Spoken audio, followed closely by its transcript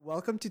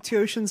Welcome to Two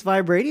Oceans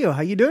Vibe Radio.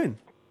 How you doing?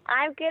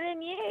 I'm good,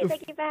 and you?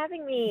 Thank you for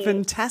having me.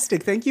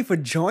 Fantastic. Thank you for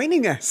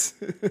joining us.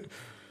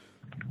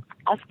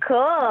 Of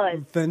course.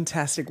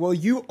 Fantastic. Well,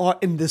 you are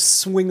in the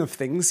swing of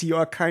things. You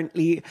are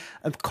currently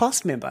a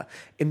cast member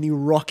in the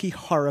Rocky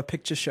Horror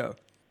Picture Show.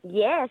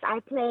 Yes,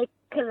 I play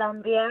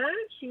Columbia.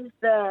 She's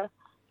the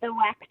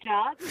whack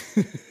job,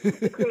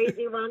 the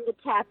crazy one, the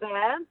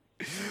tapper.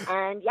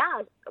 And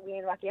yeah,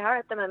 we're in Rocky Horror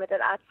at the moment at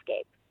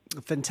Artscape.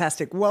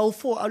 Fantastic. Well,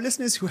 for our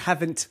listeners who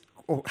haven't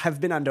or have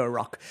been under a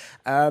rock,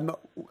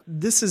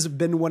 this has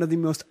been one of the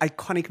most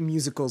iconic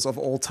musicals of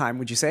all time,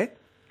 would you say?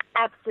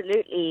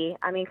 Absolutely.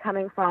 I mean,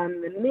 coming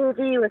from the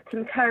movie with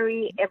Tim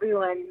Curry,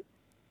 everyone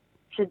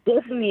should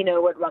definitely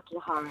know what Rocky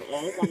Horror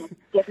is, and it's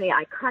definitely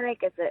iconic.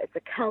 It's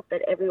a cult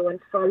that everyone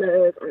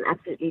follows and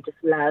absolutely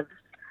just loves.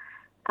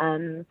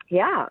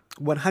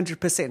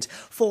 100%.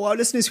 For our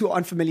listeners who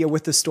aren't familiar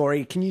with the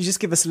story, can you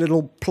just give us a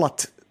little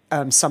plot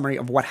summary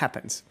of what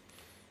happens?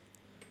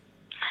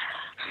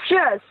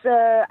 Sure.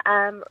 So,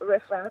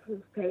 Riff Raff,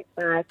 who's played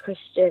by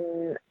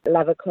Christian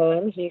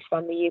Lovercombe, he's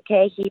from the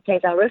UK. He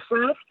plays our Riff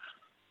Raff,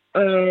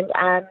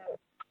 and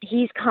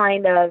he's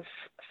kind of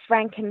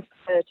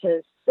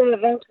Frankenfurter's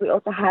servant. We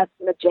also have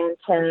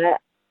Magenta,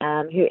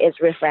 who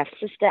is Riff Raff's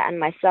sister, and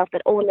myself,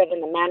 that all live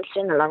in the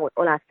mansion along with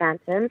all our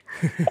phantoms.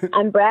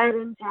 And Brad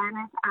and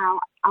Janice,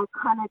 our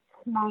iconic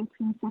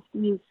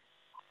 1950s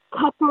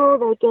couple,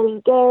 they get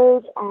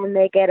engaged and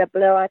they get a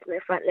blowout in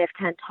their front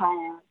left-hand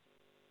tire.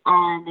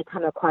 And they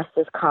come across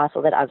this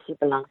castle that obviously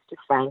belongs to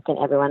Frank and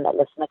everyone that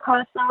lives in the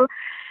castle.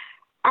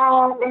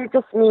 And they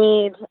just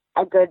need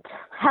a good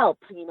help,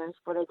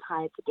 for their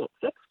tire to get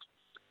fixed.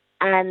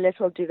 And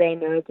little do they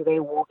know, do they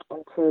walk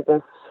into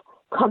this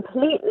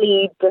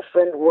completely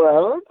different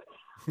world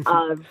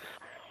of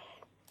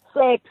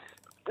sex,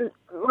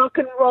 rock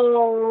and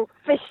roll,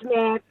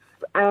 fishnets,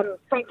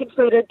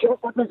 Frankenfurter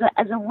dressed up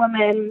as a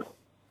woman,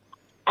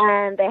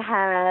 and they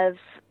have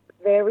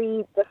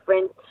very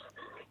different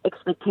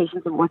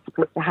expectations of what's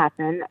supposed to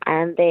happen,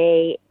 and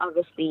they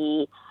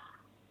obviously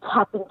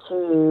tap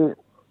into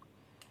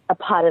a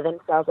part of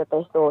themselves that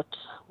they thought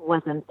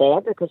wasn't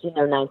there, because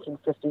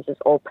 1950s is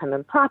all prim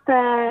and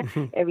proper,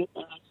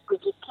 everything is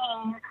squeaky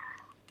clean.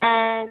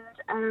 And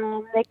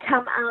they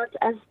come out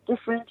as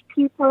different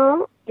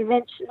people.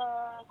 Eventually,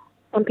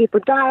 some people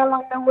die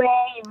along the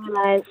way. You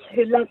realize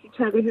who loves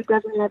each other, who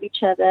doesn't love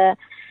each other.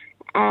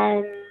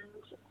 And,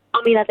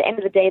 at the end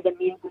of the day, the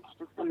music's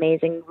just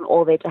amazing. We're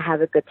all there to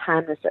have a good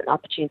time. There's an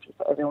opportunity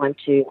for everyone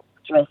to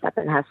dress up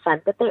and have fun.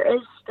 But there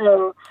is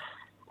still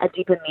a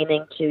deeper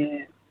meaning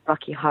to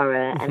Rocky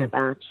Horror and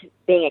about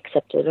being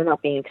accepted or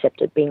not being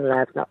accepted, being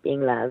loved, not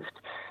being loved.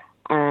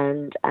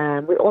 And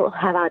we all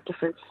have our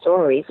different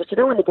stories, which I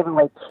don't want to give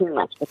away too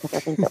much because I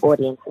think the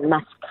audience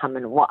must come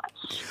and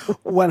watch.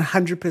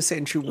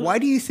 100% true. Why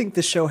do you think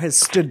the show has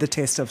stood the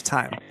test of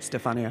time,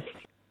 Stefania?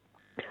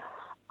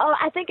 Oh,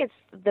 I think it's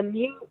the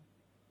music,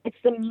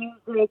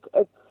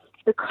 it's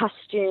the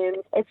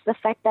costumes, it's the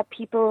fact that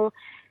people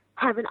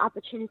have an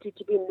opportunity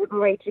to be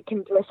liberated,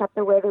 can dress up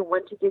the way they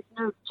want to. There's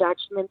no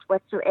judgment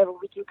whatsoever.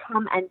 We can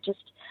come and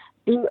just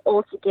be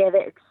all together,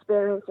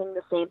 experiencing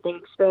the same thing,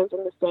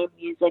 experiencing the same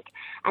music,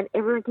 and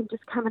everyone can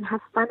just come and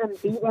have fun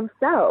and be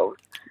themselves.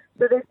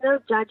 So there's no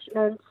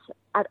judgment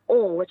at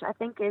all, which I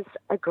think is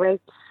a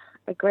great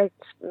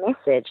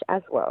message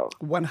as well.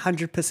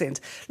 100%.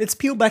 Let's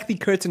peel back the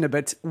curtain a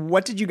bit.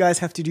 What did you guys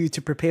have to do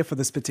to prepare for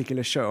this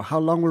particular show? How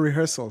long were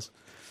rehearsals?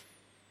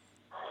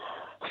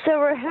 So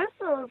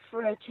rehearsals,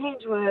 for a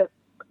change, were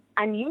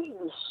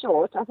unusually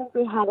short. I think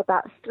we had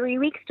about 3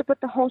 weeks to put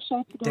the whole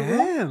show together.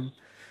 Damn.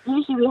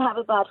 Usually we have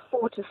about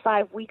 4 to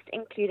 5 weeks,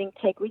 including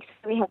take weeks.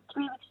 So we had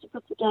 3 weeks to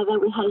put together.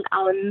 We had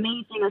our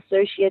amazing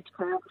associate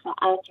choreographer,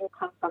 Andrew,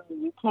 come from the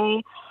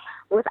UK,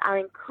 with our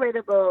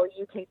incredible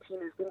UK team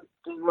who's been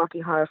doing Rocky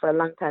Horror for a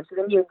long time. So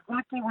they knew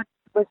exactly what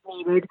was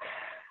needed,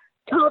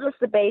 told us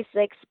the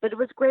basics, but it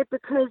was great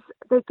because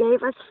they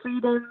gave us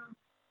freedom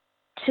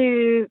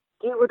to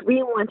do what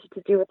we wanted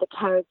to do with the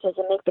characters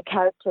and make the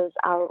characters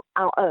our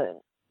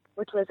own,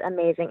 which was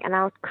amazing. And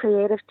our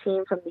creative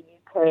team from the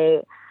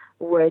UK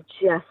were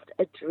just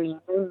a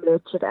dream. They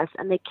nurtured us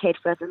and they cared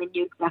for us and they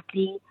knew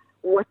exactly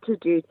what to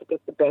do to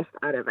get the best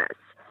out of us.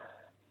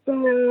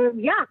 So,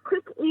 yeah,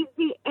 quick,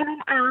 easy, in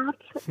and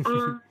out,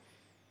 and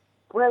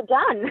we're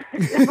done.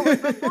 We're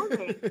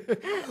performing.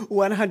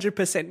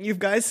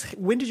 100%.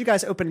 When did you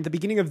guys open? At the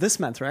beginning of this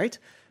month, right?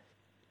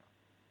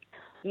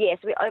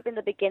 Yes, we open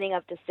the beginning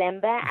of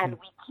December and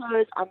we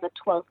close on the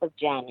 12th of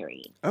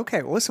January.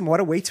 Okay, awesome. What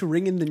a way to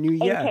ring in the new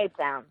year. In Cape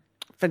Town.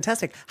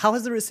 Fantastic. How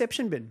has the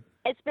reception been?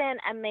 It's been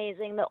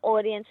amazing. The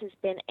audience has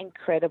been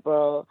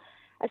incredible,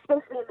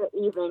 especially in the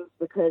evenings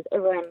because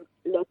everyone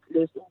lets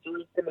loose,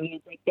 enjoys the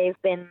music.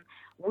 They've been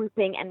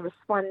whooping and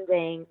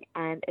responding,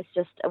 and it's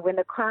just when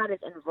the crowd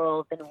is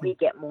involved, then we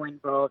get more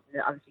involved, and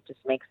it obviously just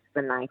makes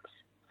the night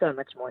so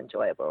much more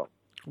enjoyable.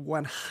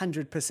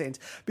 100%.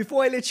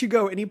 Before I let you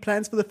go, any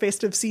plans for the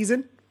festive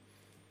season?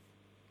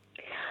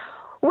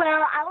 Well,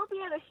 I will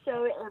be at a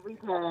show every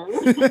day,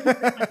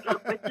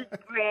 which is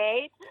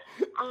great.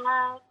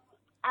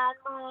 and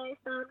my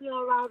family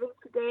are arriving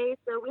today,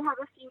 so we have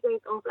a few days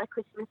off, like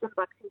Christmas and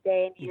Boxing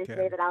Day and New Year's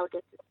Day, that I'll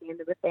get to spend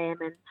with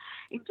them and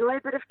enjoy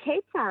a bit of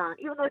Cape Town.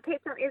 Even though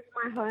Cape Town is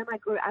my home, I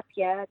grew up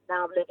here,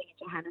 now I'm living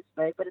in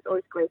Johannesburg, but it's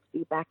always great to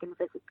be back and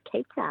visit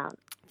Cape Town.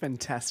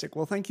 Fantastic.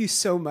 Well, thank you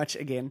so much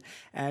again,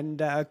 and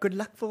good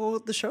luck for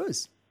the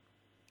shows.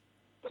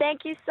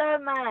 Thank you so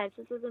much.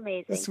 This was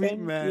amazing. Sweet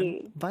Thank man.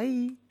 you.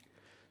 Bye.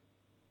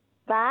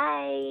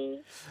 Bye.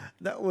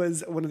 That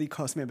was one of the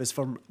cast members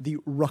from the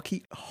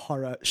Rocky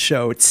Horror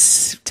Show.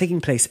 It's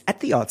taking place at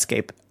the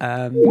Artscape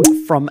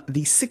from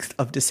the 6th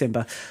of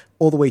December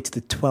all the way to the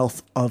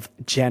 12th of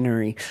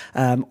January.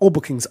 All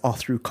bookings are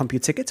through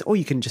CompuTicket, or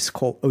you can just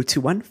call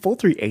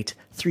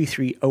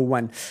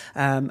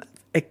 021-438-3301.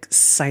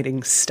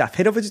 Exciting stuff.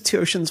 Head over to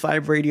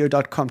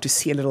TwoOceansVibeRadio.com to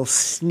see a little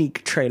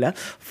sneak trailer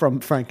from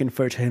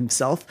Frankenfurter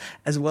himself,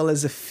 as well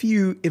as a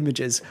few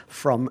images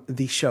from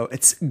the show.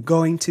 It's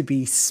going to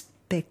be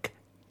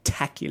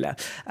spectacular.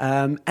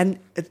 And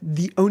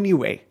the only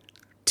way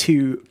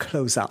to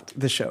close out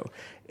the show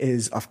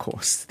is, of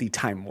course, the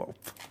Time Warp.